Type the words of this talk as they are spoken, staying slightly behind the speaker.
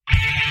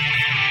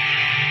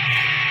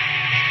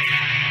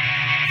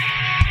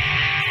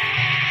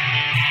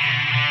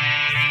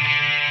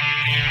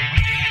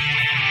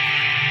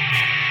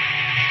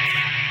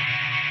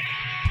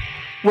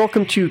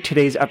welcome to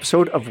today's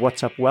episode of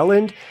What's Up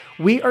Welland.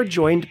 We are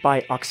joined by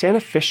Oksana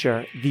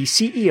Fisher, the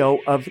CEO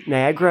of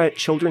Niagara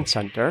Children's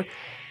Centre.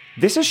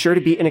 This is sure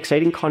to be an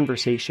exciting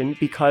conversation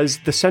because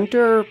the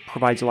centre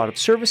provides a lot of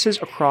services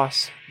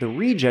across the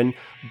region,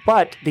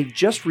 but they've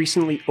just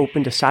recently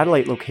opened a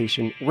satellite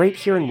location right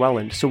here in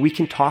Welland. So we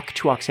can talk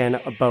to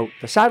Oksana about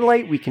the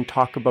satellite, we can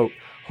talk about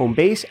home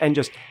base, and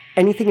just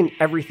anything and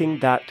everything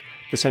that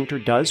the centre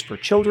does for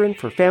children,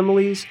 for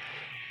families.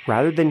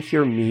 Rather than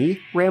hear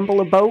me ramble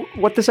about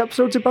what this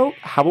episode's about,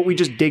 how about we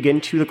just dig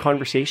into the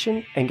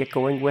conversation and get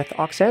going with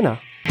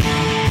Oksana?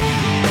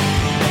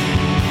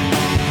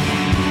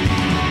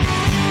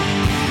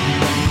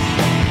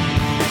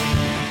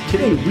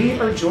 Today, we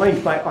are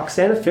joined by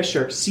Oksana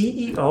Fisher,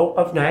 CEO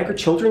of Niagara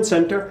Children's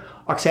Centre.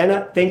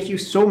 Oksana, thank you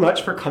so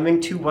much for coming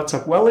to What's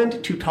Up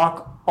Welland to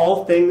talk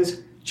all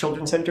things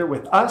Children's Centre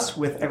with us,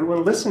 with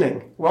everyone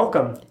listening.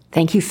 Welcome.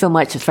 Thank you so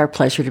much. It's our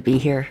pleasure to be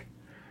here.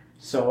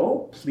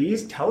 So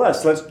please tell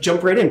us, let's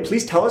jump right in.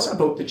 Please tell us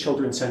about the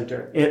Children's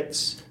Centre.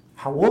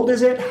 How old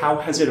is it? How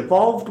has it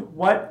evolved?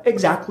 What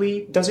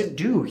exactly does it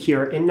do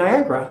here in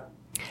Niagara?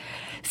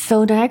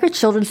 So Niagara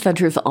Children's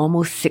Centre is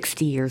almost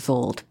 60 years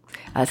old.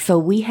 So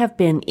we have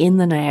been in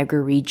the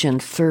Niagara region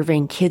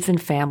serving kids and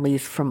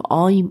families from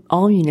all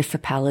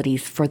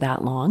municipalities for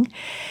that long.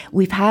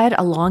 We've had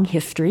a long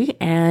history,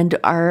 and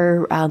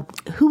our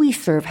who we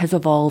serve has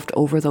evolved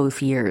over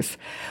those years.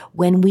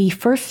 When we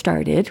first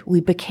started, we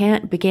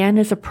began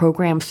as a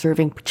program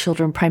serving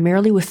children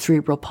primarily with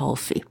cerebral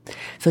palsy,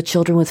 so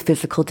children with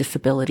physical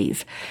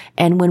disabilities.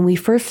 And when we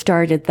first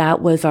started,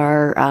 that was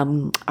our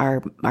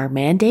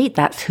mandate.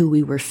 That's who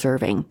we were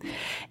serving.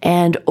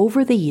 And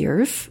over the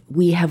years,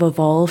 we have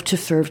evolved to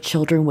serve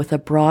children with a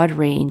broad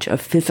range of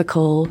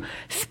physical,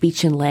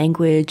 speech and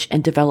language,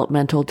 and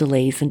developmental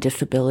delays and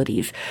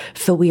disabilities.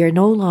 So we are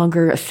no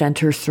longer a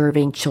center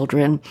serving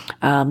children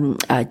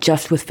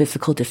just with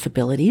physical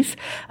disabilities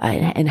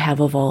and have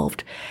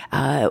evolved.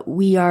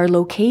 We are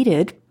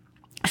located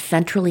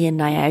centrally in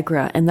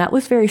Niagara, and that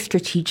was very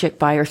strategic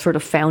by our sort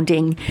of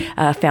founding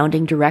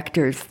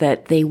directors,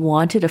 that they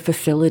wanted a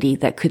facility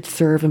that could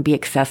serve and be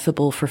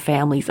accessible for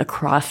families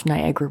across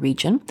Niagara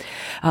region.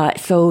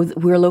 So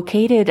we're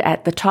located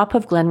at the top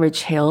of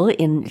Glenridge Hill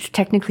it's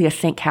technically a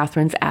St.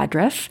 Catharines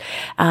address,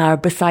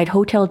 beside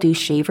Hotel du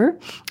Shaver,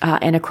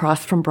 and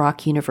across from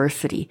Brock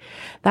University.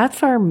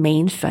 That's our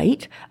main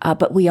site,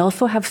 but we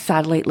also have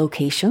satellite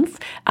locations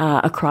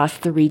across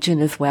the region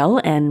as well,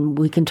 and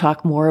we can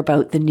talk more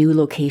about the new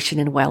location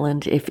in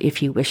Welland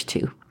if you wish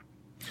to.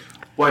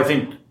 Well, I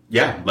think,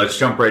 let's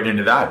jump right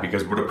into that,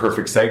 because what a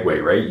perfect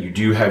segue, right? You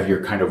do have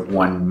your kind of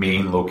one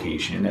main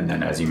location, and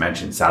then, as you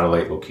mentioned,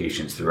 satellite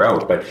locations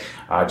throughout. But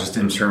just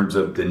in terms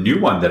of the new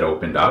one that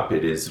opened up,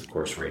 it is, of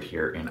course, right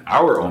here in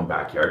our own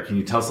backyard. Can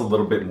you tell us a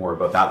little bit more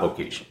about that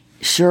location?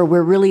 Sure.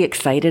 We're really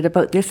excited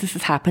about this. This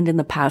has happened in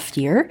the past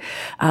year.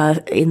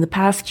 In the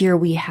past year,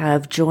 we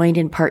have joined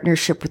in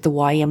partnership with the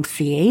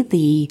YMCA,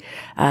 the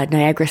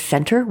Niagara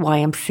Centre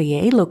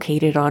YMCA,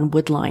 located on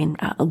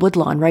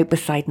Woodlawn, right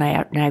beside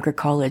Niagara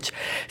College.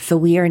 So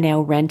we are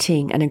now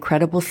renting an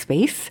incredible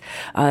space.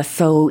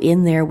 So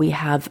in there, we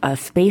have a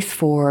space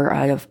for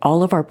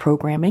all of our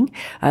programming,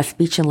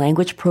 speech and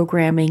language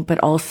programming, but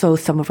also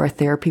some of our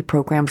therapy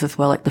programs as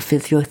well, like the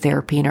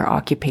physiotherapy and our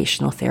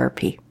occupational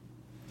therapy.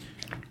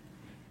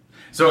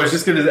 So I was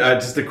just going to,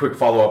 just a quick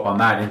follow-up on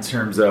that in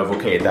terms of,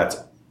 okay, that's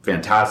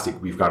fantastic.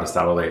 We've got a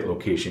satellite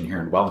location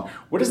here in Welland.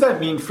 What does that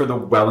mean for the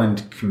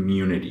Welland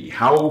community?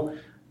 How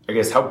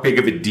big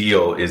of a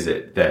deal is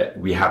it that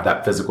we have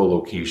that physical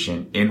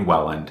location in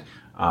Welland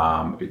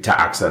to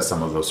access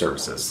some of those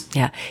services?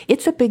 Yeah,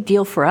 it's a big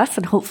deal for us,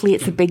 and hopefully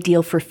it's a big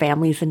deal for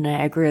families in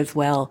Niagara as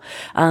well.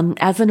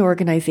 As an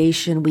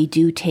organization, we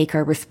do take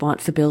our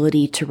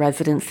responsibility to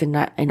residents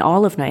in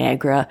all of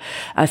Niagara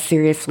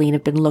seriously, and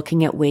have been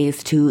looking at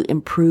ways to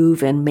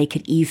improve and make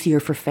it easier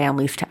for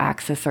families to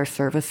access our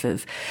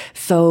services.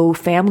 So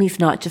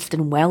families not just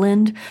in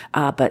Welland,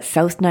 but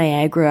South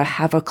Niagara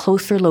have a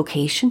closer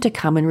location to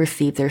come and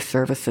receive their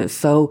services.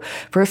 So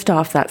first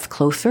off, that's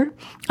closer,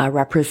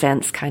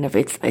 represents kind of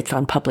it's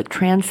on public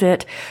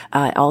transit,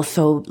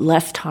 also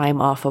less time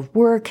off of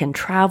work and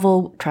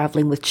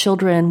traveling with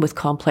children with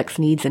complex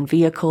needs and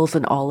vehicles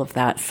and all of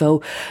that.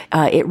 So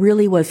it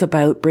really was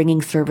about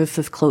bringing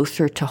services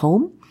closer to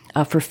home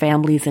for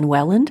families in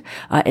Welland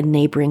and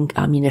neighboring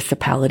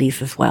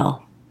municipalities as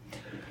well.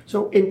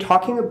 So in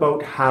talking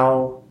about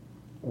how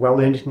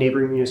Welland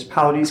neighboring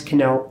municipalities can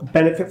now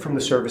benefit from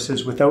the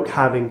services without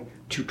having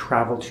to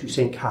travel to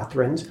St.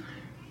 Catharines,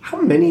 how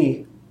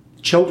many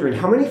children,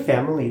 how many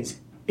families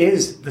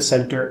is the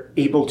centre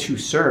able to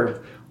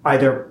serve,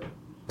 either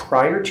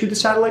prior to the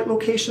satellite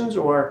locations,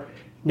 or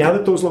now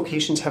that those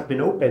locations have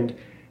been opened,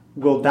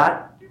 will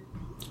that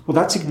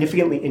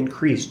significantly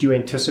increase? Do you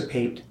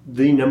anticipate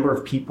the number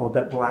of people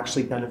that will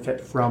actually benefit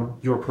from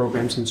your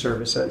programs and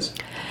services?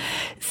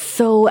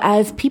 So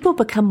as people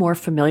become more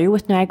familiar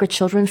with Niagara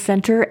Children's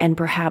Centre and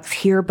perhaps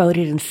hear about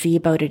it and see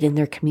about it in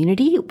their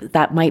community,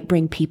 that might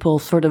bring people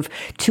sort of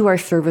to our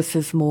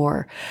services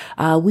more.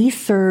 We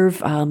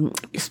serve,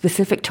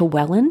 specific to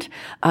Welland,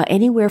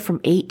 anywhere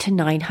from 800 to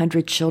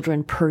 900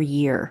 children per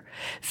year.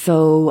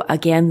 So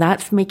again,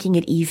 that's making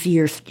it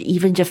easier,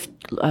 even just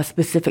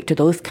specific to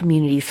those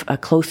communities,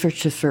 closer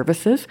to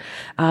services.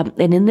 And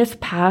in this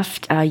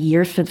past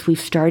year, since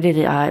we've started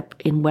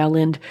in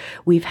Welland,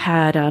 we've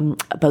had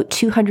about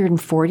 240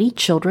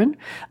 children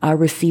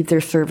receive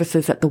their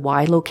services at the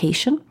Y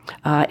location,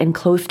 and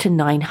close to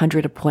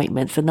 900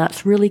 appointments. And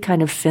that's really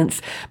kind of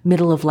since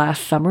middle of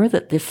last summer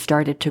that this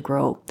started to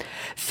grow.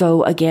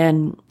 So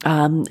again,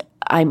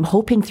 I'm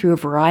hoping through a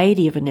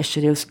variety of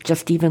initiatives,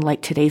 just even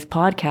like today's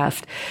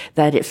podcast,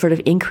 that it sort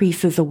of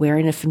increases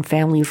awareness and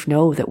families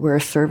know that we're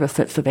a service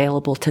that's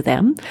available to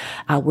them.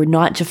 We're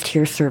not just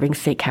here serving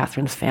St.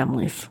 Catherine's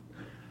families.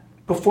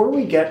 Before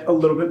we get a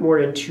little bit more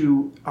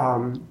into,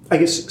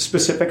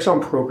 specifics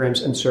on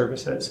programs and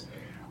services,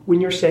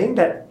 when you're saying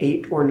that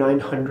 800 or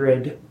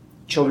 900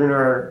 children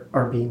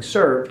are being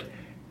served,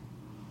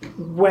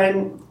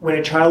 when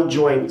a child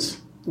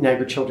joins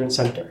Niagara Children's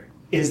Centre,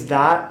 is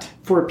that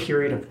for a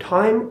period of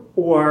time,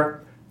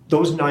 or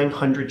those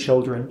 900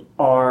 children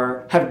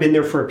have been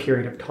there for a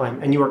period of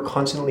time and you are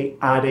constantly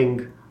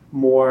adding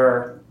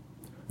more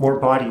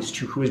bodies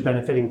to who is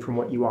benefiting from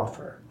what you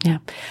offer? Yeah.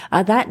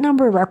 That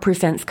number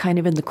represents kind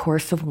of in the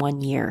course of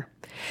 1 year.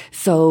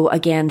 So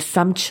again,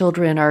 some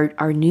children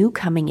are new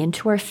coming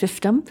into our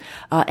system,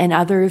 and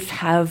others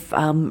have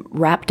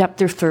wrapped up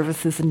their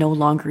services and no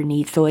longer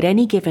need. So at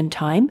any given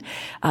time,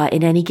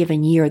 in any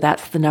given year,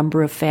 that's the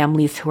number of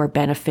families who are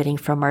benefiting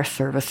from our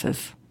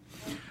services.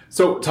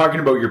 So talking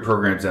about your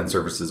programs and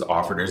services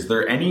offered, is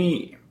there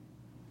any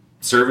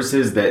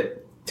services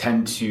that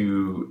tend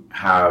to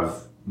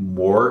have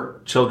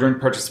more children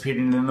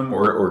participating in them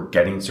or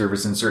getting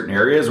service in certain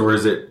areas, or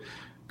is it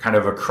kind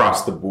of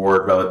across the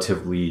board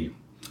relatively,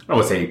 I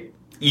would say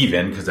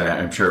even, because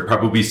I'm sure it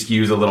probably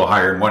skews a little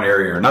higher in one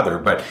area or another,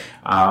 but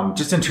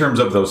just in terms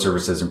of those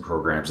services and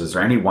programs, is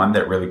there any one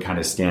that really kind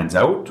of stands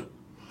out?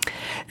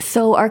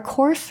 So our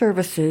core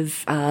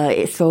services,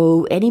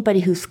 so anybody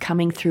who's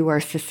coming through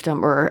our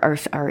system or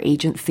our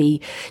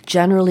agency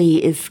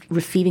generally is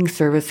receiving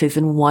services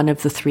in one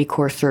of the 3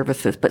 core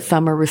services, but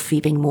some are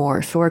receiving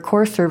more. So our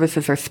core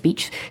services are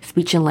speech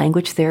and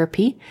language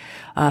therapy,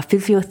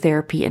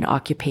 physiotherapy, and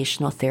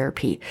occupational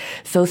therapy.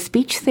 So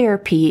speech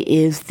therapy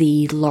is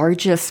the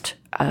largest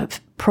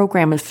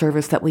program and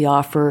service that we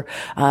offer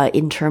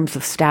in terms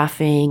of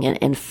staffing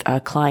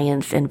and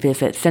clients and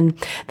visits. And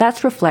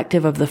that's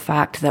reflective of the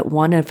fact that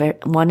one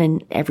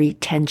in every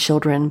 10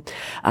 children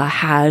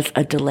has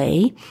a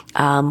delay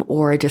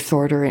or a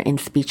disorder in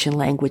speech and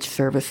language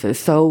services.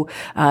 So,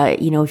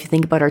 if you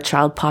think about our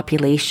child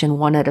population,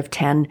 1 out of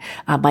 10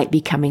 might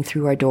be coming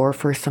through our door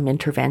for some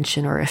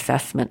intervention or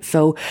assessment.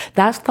 So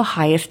that's the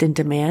highest in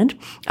demand.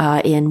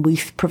 And we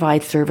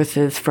provide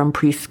services from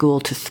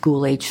preschool to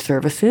school age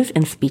services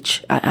in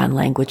speech and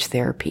language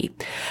therapy,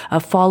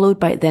 followed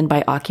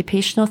by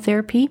occupational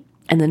therapy,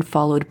 and then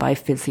followed by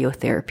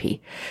physiotherapy.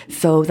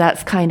 So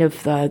that's kind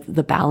of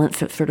the balance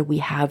that sort of we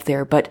have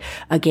there. But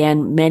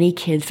again, many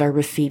kids are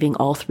receiving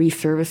all 3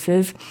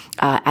 services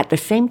at the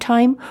same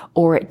time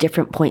or at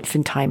different points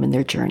in time in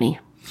their journey.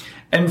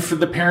 And for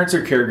the parents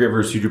or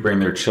caregivers who do bring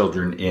their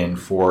children in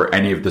for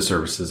any of the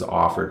services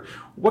offered,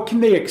 what can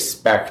they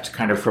expect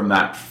kind of from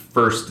that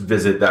first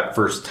visit, that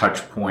first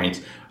touch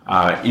point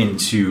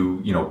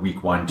into,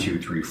 week 1, 2,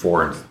 3,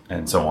 4,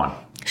 and so on?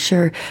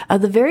 Sure.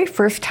 The very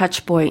first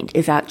touch point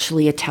is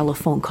actually a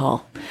telephone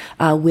call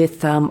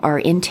with our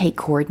intake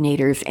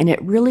coordinators, and it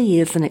really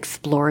is an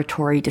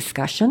exploratory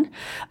discussion,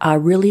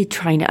 really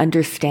trying to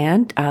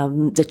understand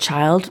the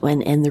child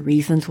and the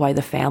reasons why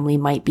the family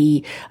might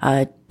be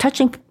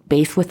touching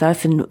base with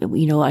us and,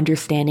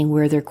 understanding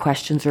where their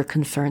questions or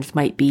concerns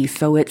might be.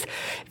 So it's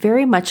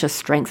very much a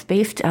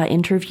strengths-based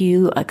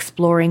interview,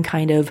 exploring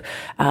kind of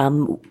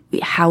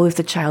how is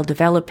the child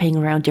developing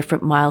around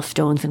different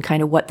milestones and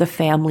kind of what the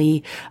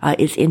family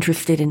is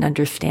interested in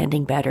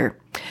understanding better.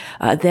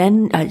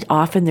 Then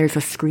often there's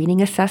a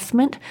screening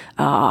assessment,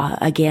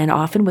 again,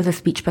 often with a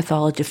speech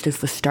pathologist as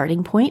the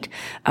starting point,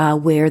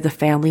 where the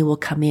family will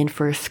come in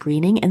for a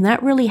screening. And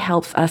that really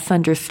helps us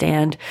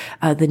understand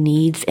the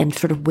needs and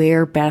sort of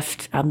where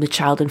best the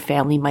child and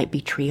family might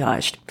be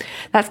triaged.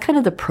 That's kind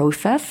of the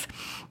process.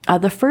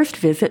 The first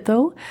visit,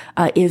 though,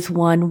 is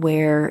one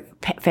where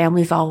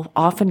families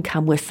often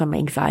come with some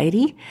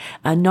anxiety,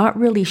 not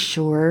really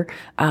sure.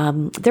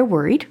 They're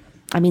worried.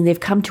 I mean, they've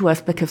come to us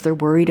because they're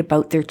worried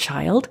about their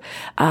child.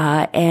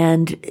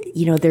 And,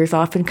 there's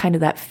often kind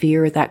of that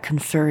fear, that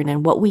concern.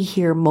 And what we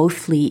hear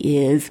mostly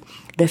is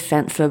the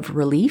sense of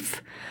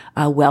relief,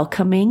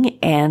 welcoming,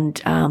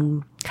 and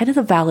kind of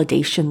the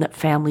validation that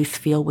families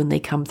feel when they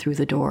come through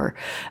the door,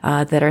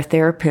 that our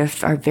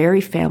therapists are very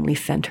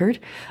family-centered,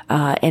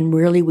 and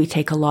really we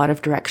take a lot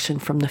of direction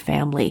from the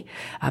family,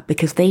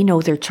 because they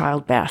know their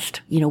child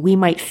best. We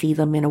might see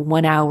them in a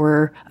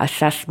 1-hour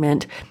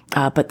assessment,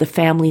 but the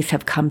families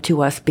have come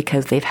to us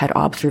because they've had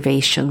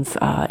observations,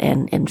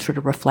 and sort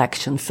of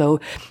reflections. So,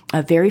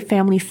 very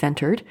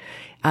family-centered.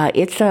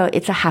 It's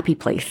a happy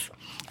place.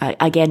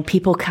 Again,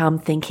 people come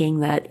thinking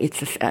that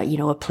it's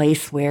a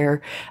place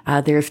where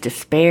there's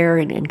despair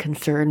and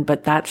concern,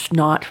 but that's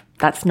not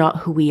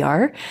who we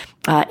are.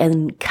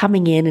 And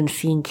coming in and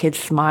seeing kids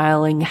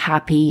smiling,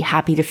 happy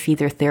to see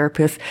their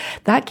therapist,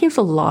 that gives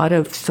a lot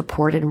of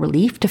support and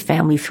relief to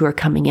families who are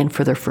coming in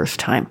for their first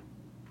time.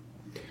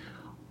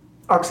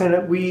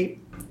 Oksana, we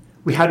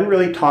hadn't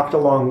really talked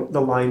along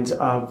the lines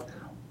of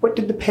what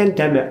did the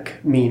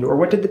pandemic mean, or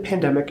what did the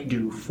pandemic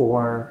do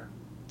for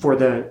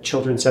the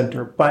Children's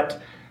Center,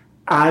 but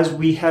as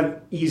we have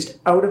eased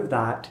out of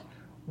that,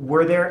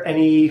 were there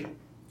any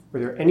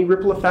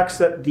ripple effects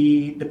that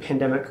the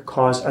pandemic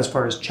caused as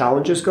far as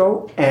challenges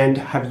go? And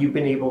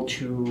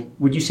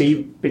would you say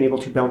you've been able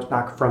to bounce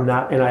back from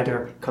that and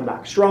either come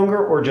back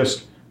stronger, or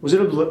just was it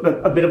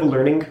a bit of a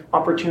learning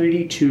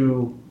opportunity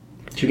to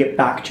get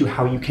back to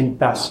how you can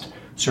best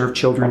serve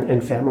children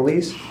and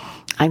families?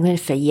 I'm going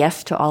to say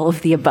yes to all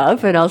of the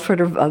above, and I'll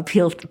sort of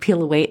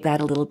peel away at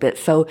that a little bit.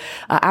 So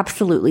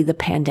absolutely, the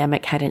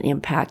pandemic had an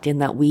impact in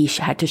that we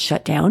had to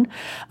shut down,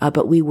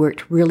 but we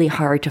worked really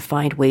hard to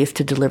find ways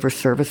to deliver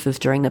services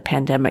during the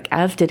pandemic,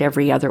 as did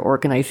every other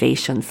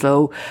organization.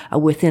 So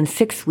within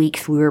 6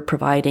 weeks, we were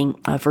providing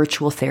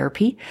virtual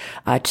therapy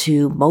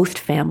to most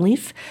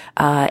families,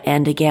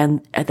 and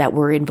again, that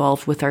were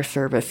involved with our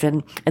service.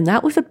 And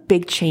that was a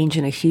big change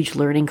and a huge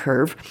learning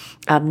curve,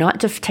 not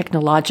just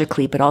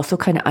technologically, but also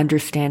kind of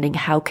understanding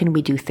how can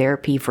we do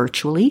therapy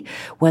virtually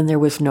when there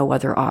was no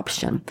other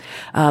option.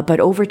 But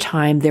over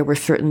time, there were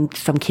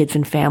some kids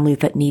and families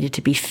that needed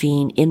to be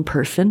seen in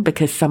person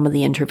because some of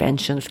the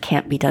interventions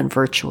can't be done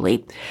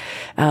virtually.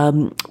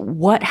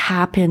 What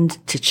happened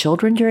to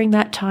children during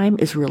that time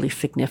is really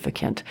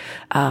significant.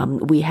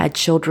 We had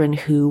children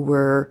who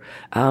were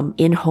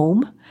in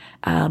home,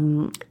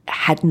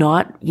 had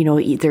not,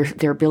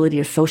 their ability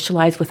to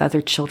socialize with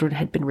other children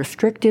had been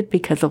restricted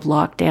because of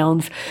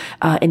lockdowns,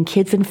 and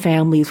kids and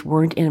families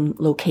weren't in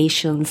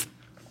locations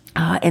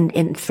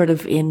and sort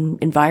of in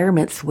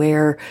environments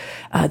where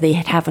they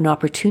have an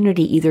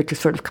opportunity either to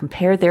sort of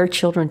compare their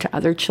children to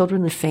other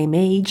children the same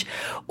age,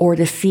 or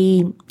to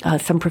see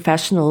some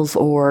professionals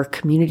or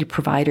community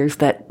providers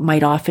that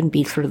might often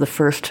be sort of the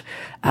first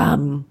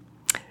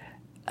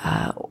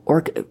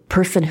or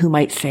person who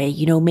might say,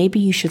 maybe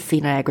you should see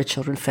Niagara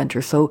Children's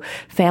Center. So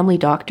family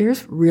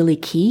doctors, really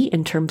key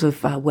in terms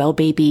of well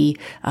baby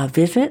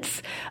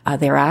visits.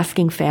 They're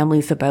asking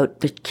families about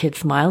the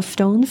kids'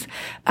 milestones,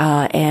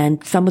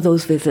 and some of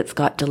those visits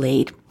got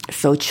delayed.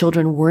 So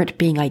children weren't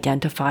being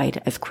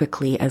identified as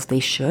quickly as they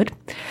should.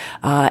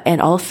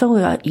 And also,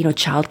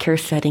 childcare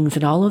settings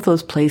and all of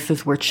those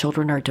places where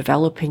children are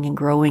developing and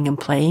growing and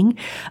playing,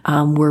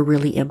 were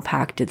really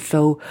impacted.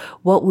 So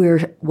what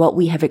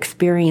we have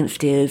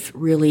experienced is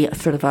really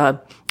sort of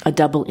a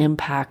double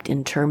impact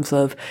in terms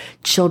of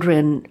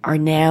children are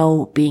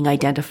now being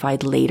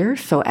identified later.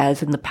 So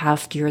as in the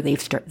past year,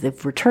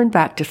 they've returned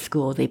back to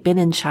school, they've been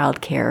in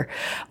childcare,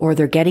 or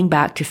they're getting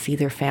back to see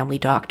their family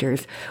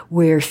doctors.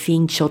 We're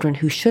seeing children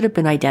who should have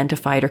been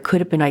identified or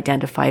could have been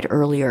identified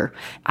earlier,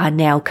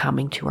 now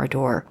coming to our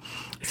door,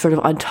 sort of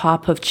on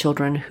top of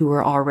children who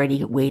are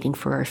already waiting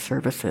for our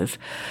services.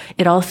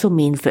 It also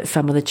means that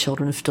some of the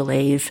children's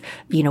delays,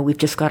 we've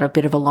just got a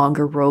bit of a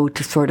longer road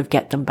to sort of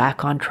get them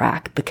back on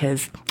track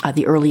because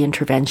the early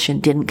intervention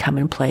didn't come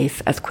in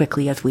place as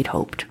quickly as we'd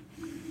hoped.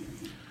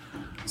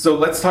 So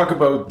let's talk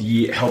about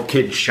the Help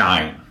Kids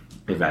Shine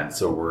event.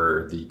 So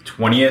we're the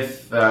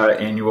 20th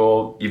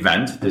annual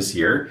event this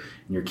year,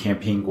 and your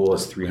campaign goal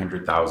is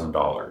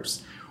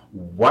 $300,000.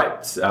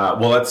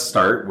 Let's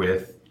start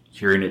with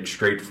hearing it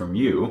straight from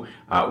you.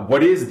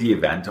 What is the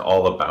event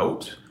all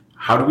about?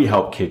 How do we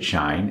help kids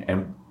shine?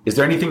 And is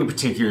there anything in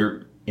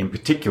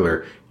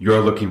particular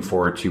you're looking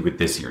forward to with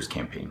this year's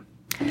campaign?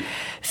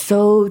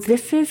 So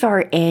this is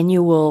our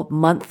annual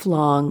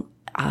month-long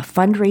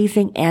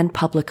fundraising and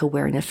public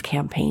awareness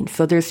campaign.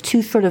 So there's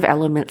two sort of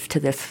elements to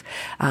this,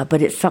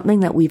 but it's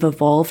something that we've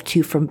evolved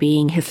to from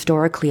being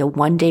historically a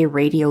one-day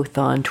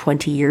radiothon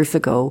 20 years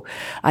ago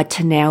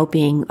to now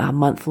being a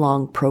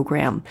month-long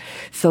program.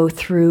 So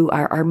through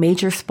our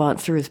major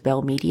sponsor is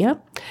Bell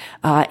Media,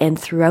 and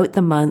throughout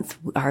the month,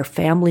 our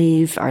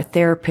families, our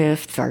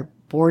therapists, our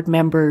board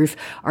members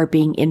are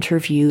being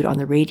interviewed on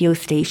the radio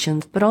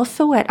stations, but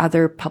also at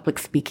other public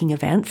speaking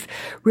events,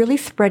 really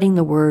spreading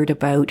the word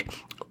about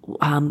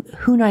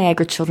who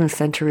Niagara Children's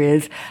Centre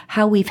is,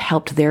 how we've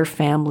helped their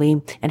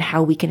family, and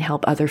how we can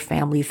help other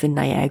families in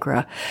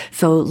Niagara.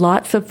 So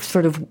lots of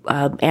sort of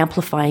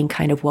amplifying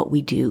kind of what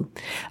we do.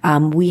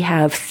 We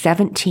have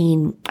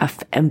 17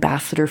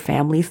 ambassador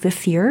families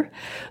this year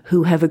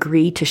who have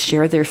agreed to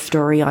share their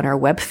story on our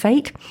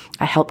website,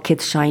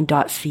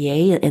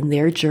 helpkidsshine.ca, in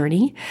their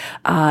journey.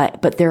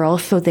 But they're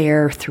also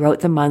there throughout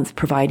the month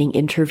providing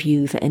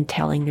interviews and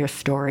telling their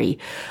story.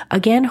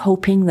 Again,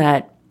 hoping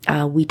that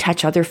we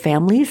touch other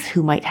families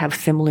who might have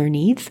similar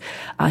needs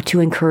to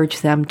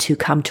encourage them to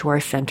come to our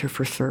center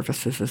for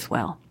services as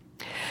well.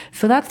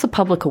 So that's the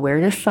public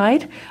awareness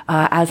side.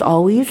 As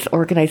always,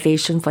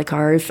 organizations like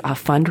ours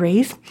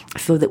fundraise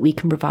so that we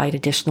can provide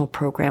additional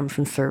programs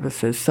and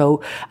services.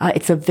 So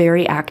it's a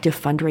very active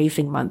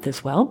fundraising month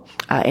as well,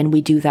 and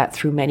we do that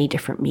through many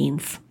different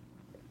means.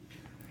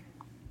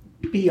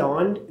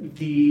 Beyond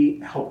the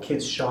Help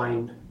Kids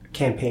Shine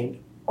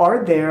campaign,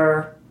 are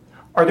there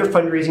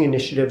fundraising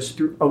initiatives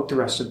throughout the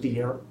rest of the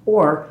year,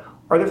 or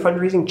are there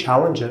fundraising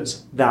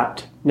challenges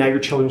that Niagara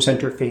Children's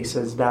Centre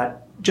faces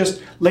that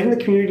just letting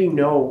the community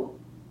know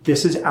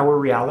this is our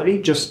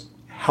reality just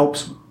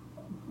helps,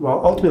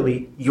 well,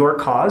 ultimately your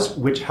cause,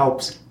 which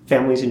helps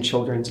families and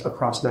children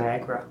across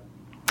Niagara?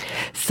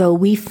 So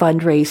we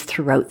fundraise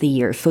throughout the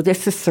year. So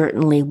this is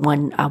certainly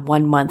one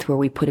month where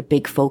we put a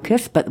big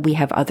focus, but we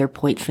have other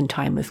points in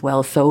time as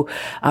well. So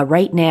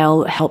right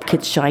now,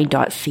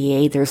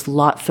 helpkidsshine.ca, there's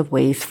lots of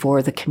ways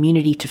for the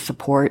community to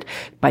support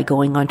by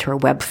going onto our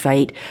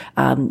website,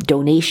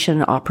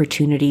 donation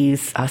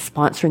opportunities,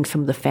 sponsoring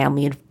some of the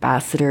family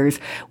ambassadors.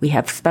 We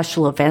have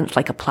special events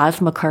like a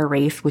plasma car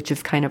race, which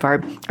is kind of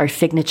our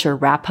signature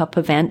wrap-up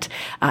event.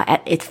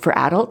 It's for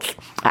adults,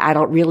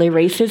 adult relay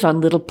races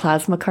on little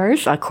plasma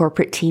cars.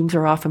 Corporate teams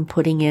are often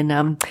putting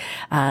in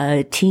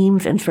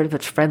teams and sort of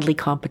it's friendly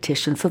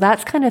competition. So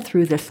that's kind of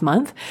through this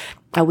month.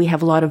 We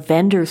have a lot of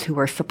vendors who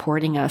are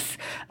supporting us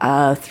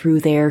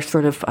through their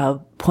sort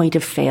of point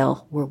of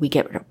sale where we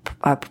get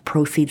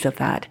proceeds of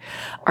that.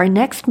 Our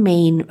next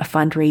main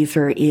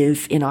fundraiser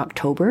is in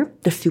October,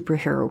 the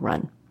Superhero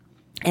Run.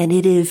 And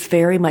it is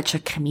very much a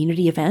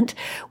community event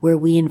where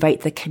we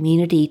invite the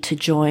community to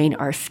join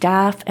our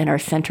staff and our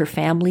center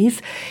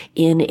families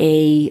in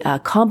a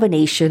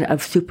combination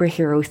of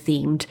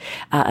superhero-themed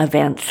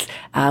events.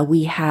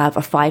 We have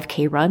a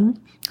 5K run.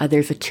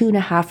 There's a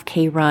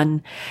 2.5K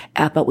run,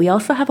 but we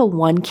also have a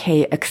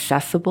 1K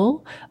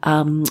accessible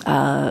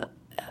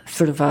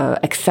sort of a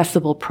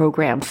accessible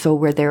program. So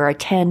where there are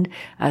 10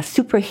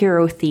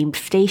 superhero themed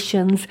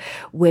stations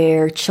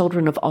where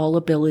children of all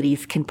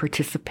abilities can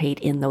participate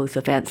in those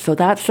events. So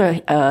that's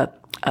a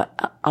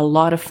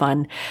lot of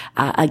fun.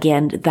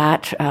 Again,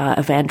 that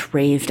event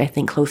raised, I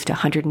think, close to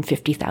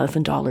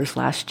 $150,000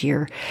 last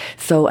year.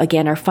 So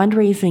again, our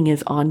fundraising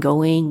is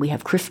ongoing. We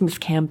have Christmas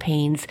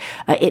campaigns.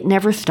 It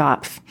never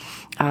stops.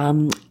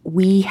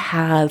 We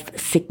have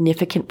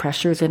significant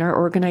pressures in our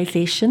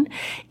organization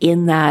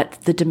in that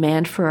the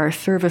demand for our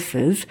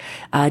services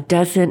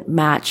doesn't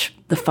match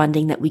the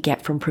funding that we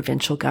get from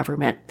provincial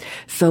government.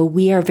 So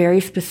we are very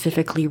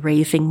specifically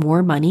raising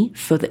more money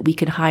so that we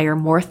can hire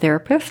more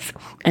therapists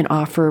and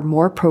offer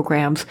more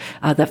programs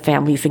that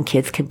families and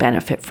kids can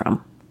benefit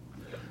from.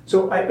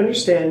 So I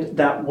understand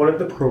that one of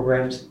the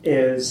programs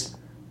is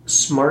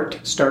Smart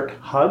Start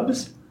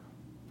Hubs.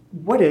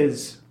 What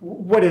is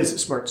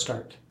Smart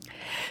Start?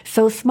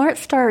 So Smart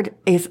Start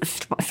is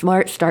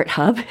Smart Start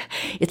Hub.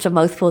 It's a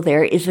mouthful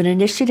there. Is an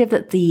initiative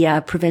that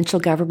the provincial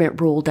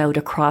government rolled out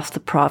across the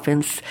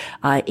province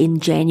in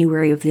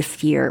January of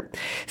this year.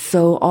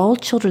 So all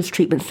children's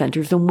treatment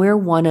centers, and we're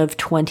one of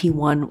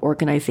 21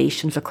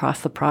 organizations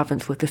across the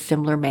province with a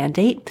similar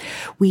mandate.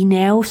 We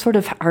now sort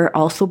of are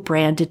also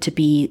branded to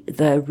be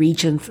the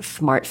region's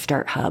Smart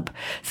Start Hub.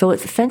 So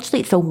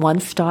it's a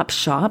one-stop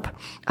shop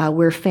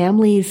where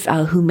families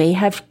who may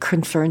have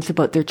concerns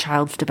about their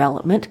child's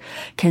development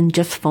can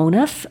just phone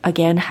us,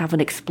 again, have an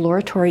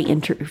exploratory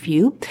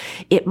interview.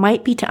 It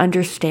might be to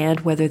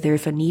understand whether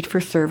there's a need for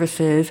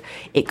services.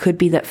 It could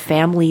be that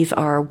families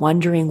are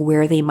wondering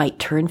where they might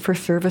turn for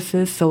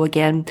services. So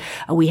again,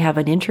 we have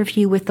an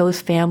interview with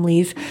those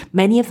families.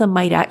 Many of them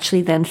might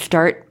actually then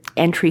start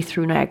entry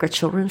through Niagara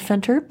Children's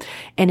Centre.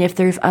 And if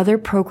there's other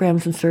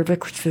programs and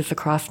services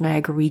across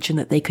Niagara region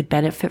that they could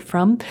benefit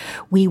from,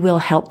 we will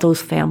help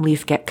those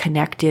families get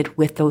connected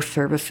with those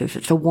services.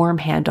 It's a warm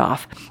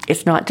handoff.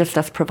 It's not just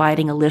us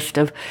providing a list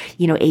of,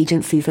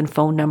 agencies and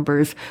phone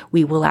numbers.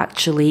 We will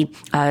actually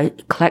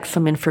collect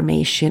some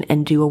information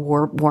and do a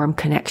warm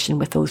connection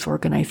with those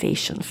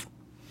organizations.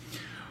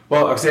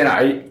 Well,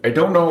 Oksana, I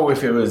don't know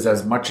if it was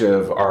as much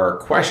of our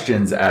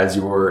questions as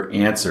your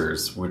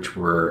answers, which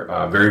were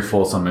very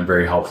fulsome and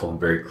very helpful and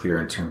very clear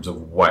in terms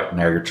of what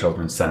Niagara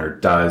Children's Centre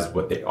does,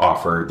 what they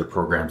offer, the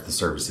programs, the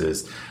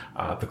services,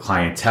 the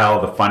clientele,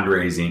 the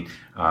fundraising.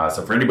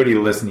 So for anybody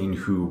listening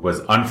who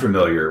was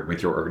unfamiliar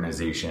with your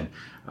organization,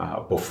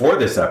 before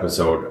this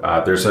episode,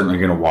 they're certainly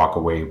going to walk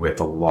away with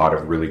a lot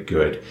of really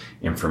good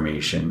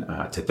information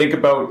to think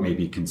about.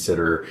 Maybe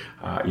consider,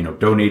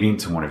 donating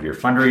to one of your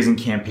fundraising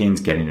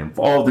campaigns, getting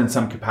involved in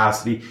some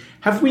capacity.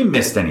 Have we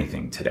missed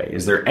anything today?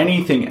 Is there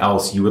anything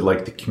else you would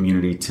like the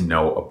community to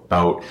know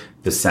about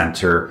the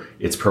center,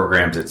 its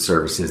programs, its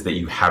services that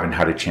you haven't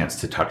had a chance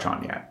to touch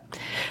on yet?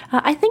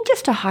 I think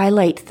just to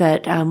highlight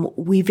that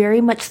we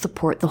very much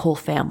support the whole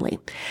family.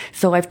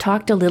 So I've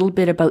talked a little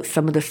bit about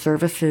some of the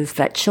services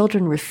that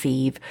children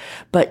receive,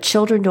 but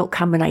children don't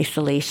come in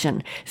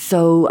isolation.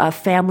 So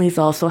families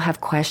also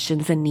have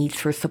questions and needs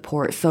for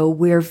support. So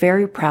we're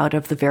very proud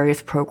of the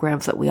various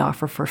programs that we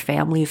offer for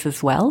families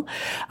as well,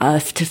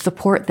 to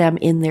support them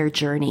in their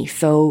journey.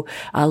 So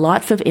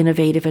lots of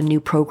innovative and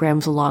new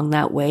programs along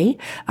that way.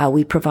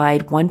 We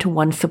provide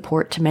one-to-one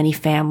support to many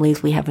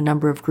families. We have a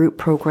number of group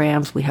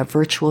programs. We have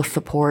virtual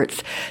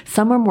supports.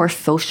 Some are more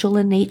social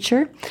in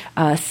nature.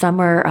 Some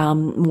are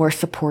more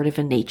supportive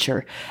in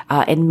nature,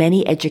 and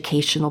many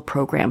educational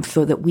programs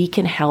so that we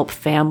can help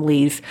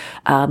families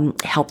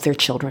help their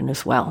children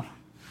as well.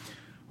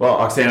 Well,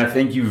 Oksana,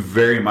 thank you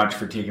very much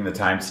for taking the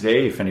time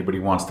today. If anybody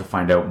wants to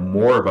find out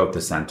more about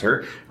the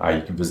center,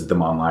 you can visit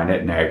them online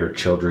at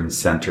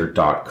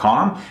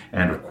niagarachildrencenter.com.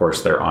 And of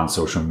course, they're on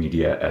social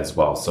media as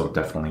well. So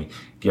definitely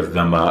give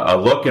them a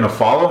look and a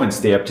follow and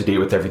stay up to date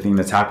with everything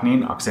that's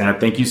happening. Oksana,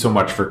 thank you so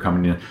much for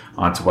coming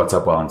on to What's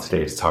Up Welland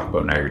today to talk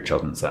about Niagara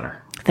Children's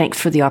Center. Thanks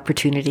for the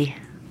opportunity.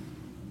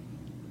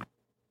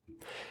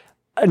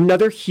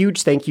 Another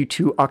huge thank you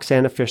to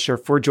Oksana Fisher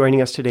for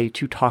joining us today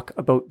to talk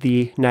about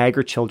the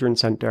Niagara Children's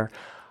Center.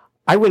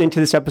 I went into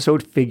this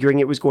episode figuring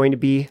it was going to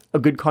be a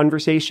good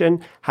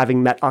conversation.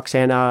 Having met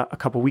Oksana a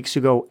couple weeks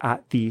ago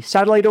at the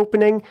satellite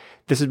opening,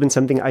 this has been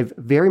something I've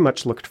very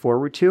much looked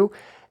forward to.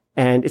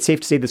 And it's safe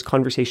to say this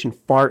conversation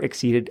far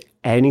exceeded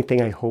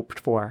anything I hoped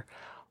for.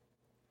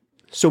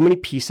 So many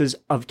pieces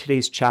of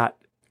today's chat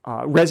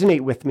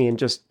resonate with me and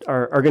just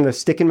are going to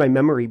stick in my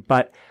memory.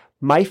 But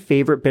my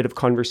favorite bit of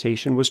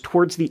conversation was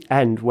towards the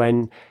end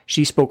when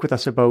she spoke with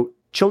us about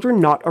children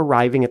not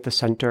arriving at the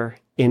center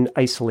in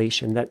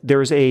isolation, that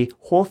there's a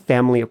whole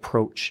family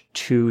approach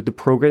to the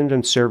programs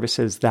and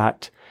services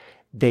that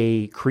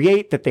they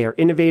create, that they are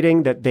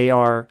innovating, that they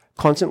are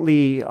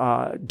constantly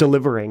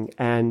delivering.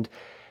 And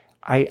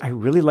I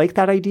really like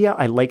that idea.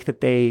 I like that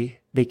they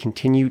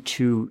continue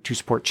to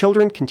support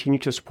children, continue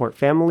to support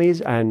families,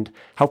 and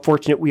how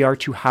fortunate we are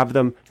to have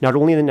them not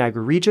only in the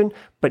Niagara region,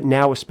 but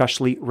now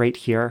especially right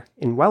here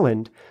in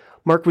Welland.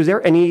 Mark, was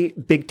there any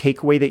big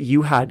takeaway that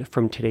you had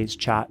from today's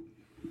chat?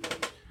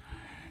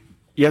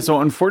 Yeah,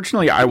 so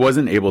unfortunately, I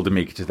wasn't able to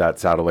make it to that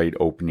satellite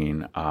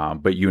opening,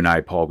 but you and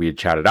I, Paul, we had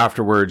chatted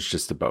afterwards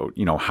just about,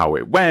 how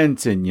it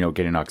went and,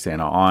 getting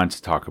Oksana on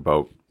to talk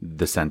about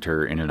the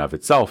center in and of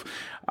itself.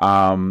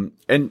 And,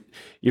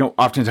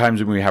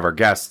 oftentimes when we have our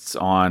guests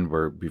on,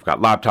 we've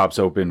got laptops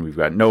open, we've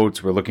got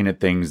notes, we're looking at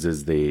things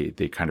as they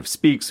kind of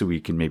speak so we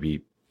can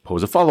maybe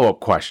pose a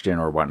follow-up question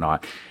or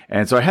whatnot.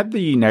 And so I had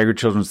the Niagara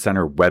Children's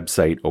Center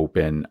website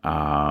open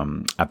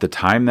at the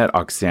time that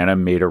Oksana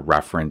made a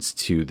reference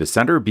to the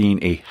center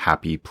being a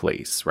happy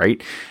place,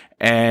 right?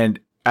 And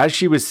as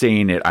she was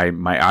saying it,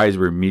 my eyes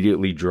were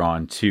immediately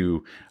drawn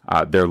to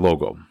their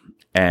logo.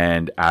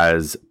 And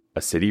as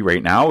a city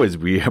right now, as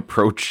we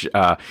approach,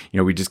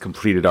 we just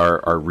completed our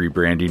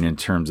rebranding in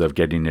terms of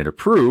getting it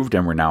approved,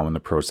 and we're now in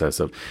the process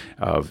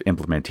of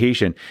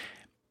implementation.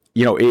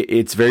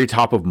 It's very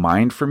top of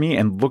mind for me,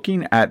 and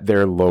looking at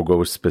their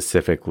logo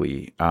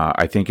specifically,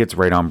 I think it's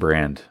right on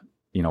brand,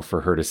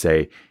 for her to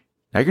say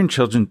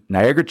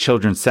Niagara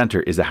Children's Center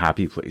is a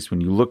happy place.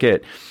 When you look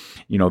at,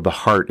 the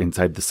heart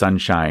inside the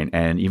sunshine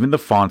and even the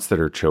fonts that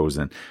are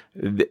chosen,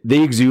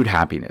 they exude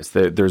happiness.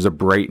 There's a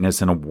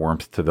brightness and a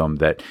warmth to them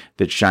that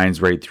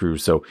shines right through.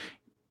 So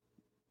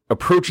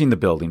approaching the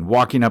building,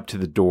 walking up to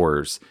the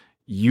doors,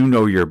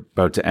 you're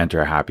about to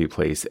enter a happy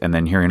place. And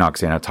then hearing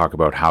Oksana talk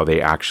about how they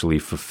actually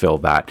fulfill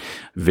that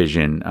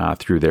vision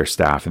through their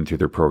staff and through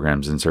their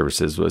programs and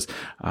services was,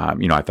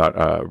 I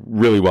thought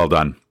really well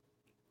done.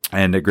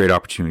 And a great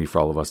opportunity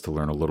for all of us to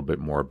learn a little bit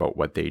more about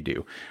what they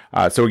do.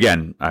 So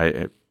again,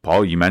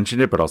 Paul, you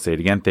mentioned it, but I'll say it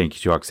again. Thank you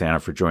to Oksana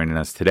for joining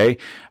us today.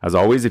 As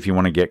always, if you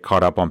want to get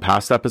caught up on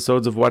past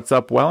episodes of What's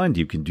Up Welland,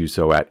 you can do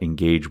so at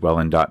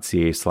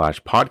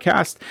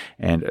engagewelland.ca/podcast.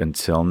 And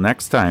until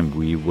next time,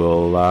 we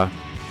will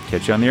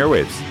catch you on the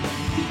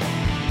airwaves.